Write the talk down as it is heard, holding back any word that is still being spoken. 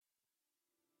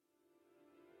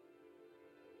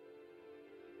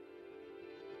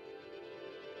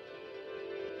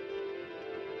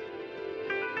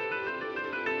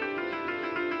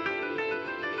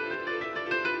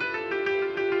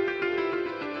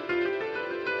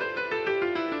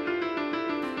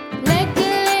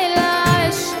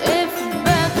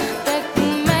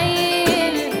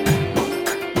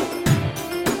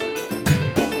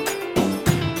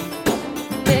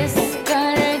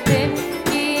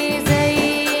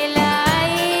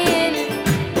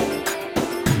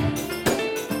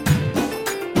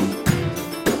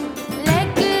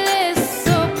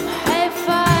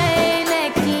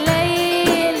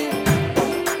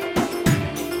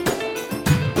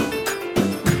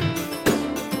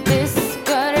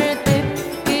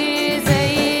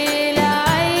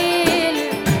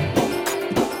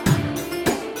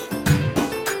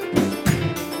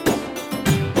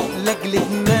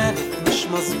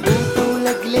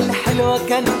الحلوة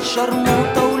كانت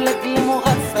شرموطة، ولاجل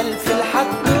مغفل في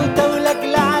الحدوتة،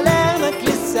 ولاجل علامك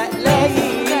لسه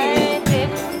قليل.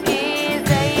 تبكي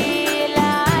زي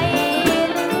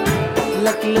العيل،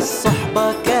 لاجل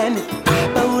الصحبة كانت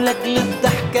أحبة، ولاجل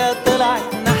الضحكة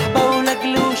طلعت نحبة،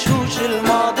 ولاجل وشوش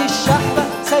الماضي الشحبة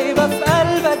سايبة في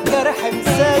قلبك جرح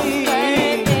مسيل.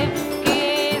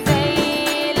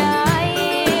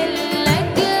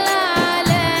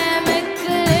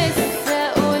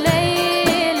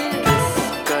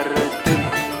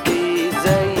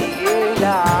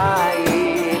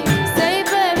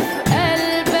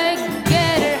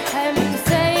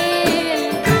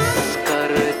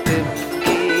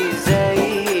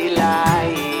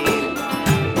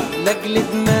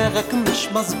 دماغك مش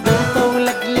مظبوطة،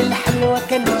 ولاجل الحلوة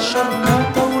كانت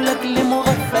شرموطة، ولاجل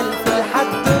مغفل في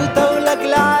الحدوتة،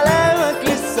 ولاجل علامك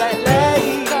لسه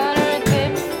قليل.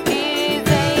 تبكي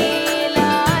زي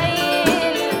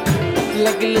العيل،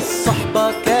 لاجل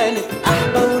الصحبة كانت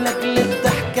أحبة، ولاجل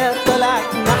الضحكة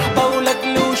طلعت نحبة،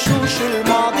 ولاجل وشوش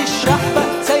الماضي الشحبة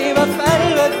سايبة في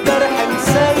قلبك جرح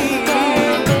مسيل.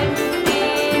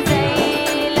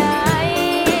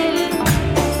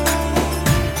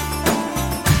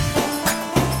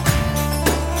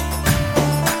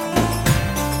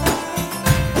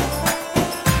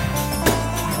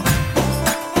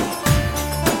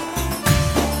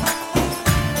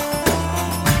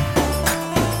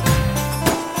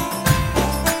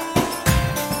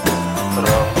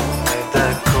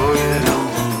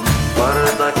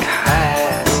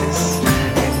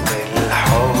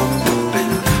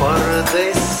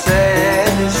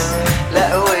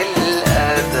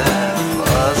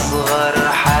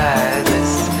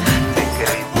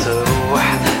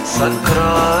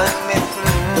 سكران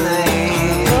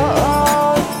متنين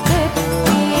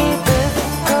تبكي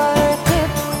تسكر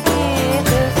تبكي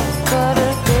تسكر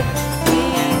تبكي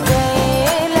زي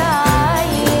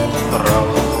العيل.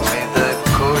 رغم ده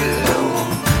كله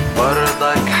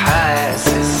برضك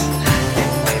حاسس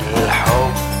ان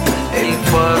الحب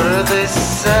الفرد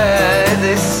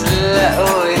السادس، لا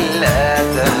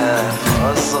والأدهى في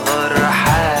أصغر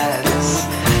حادث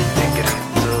تجري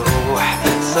تروح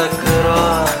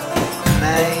سكران.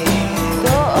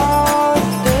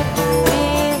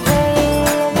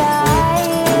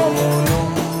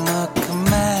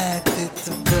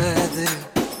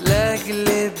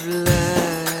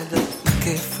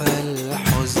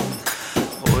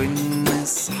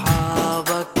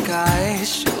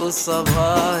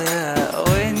 صبايا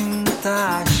وانت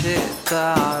عشقت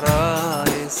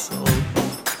عرايس قطن،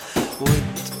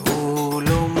 وتقول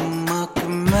امك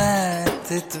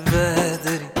ماتت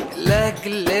بدري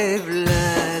لاجل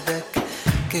بلادك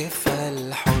كفى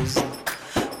الحزن،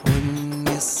 وان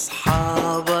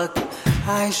اصحابك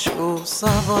عشقوا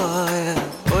صبايا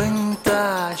وانت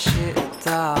عشقت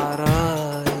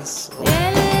عرايس قطن.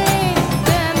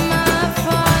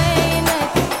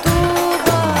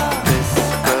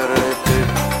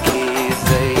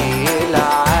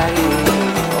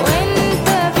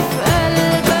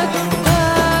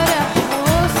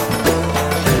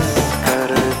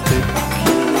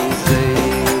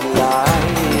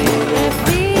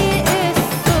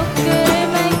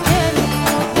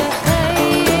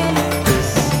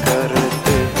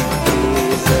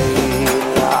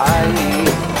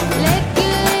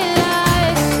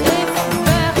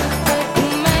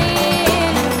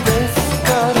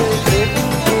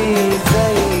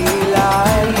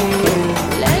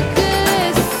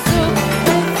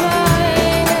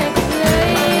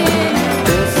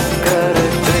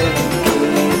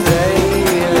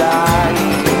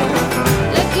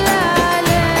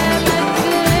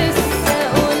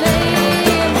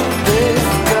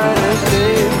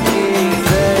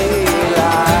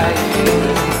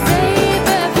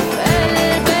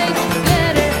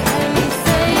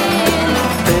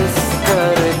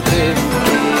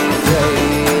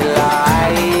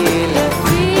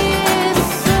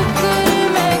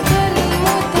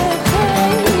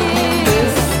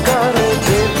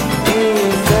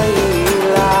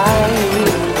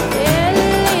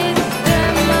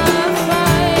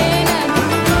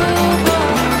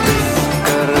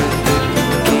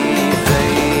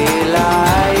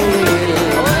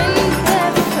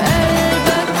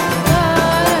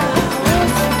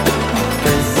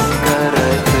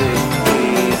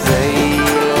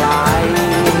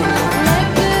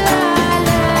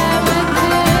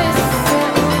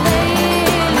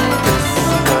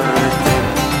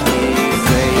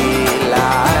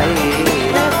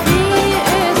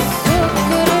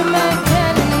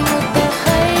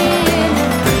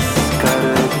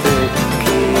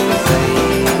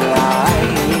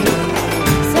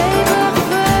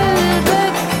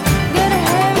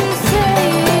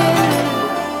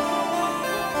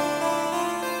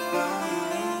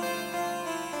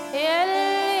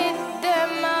 يلي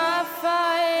الدمعة في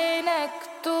عينك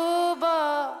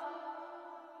طوبة،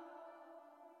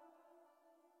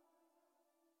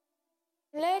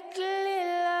 لأجل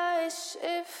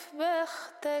العشق في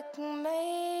بختك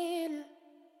ميل.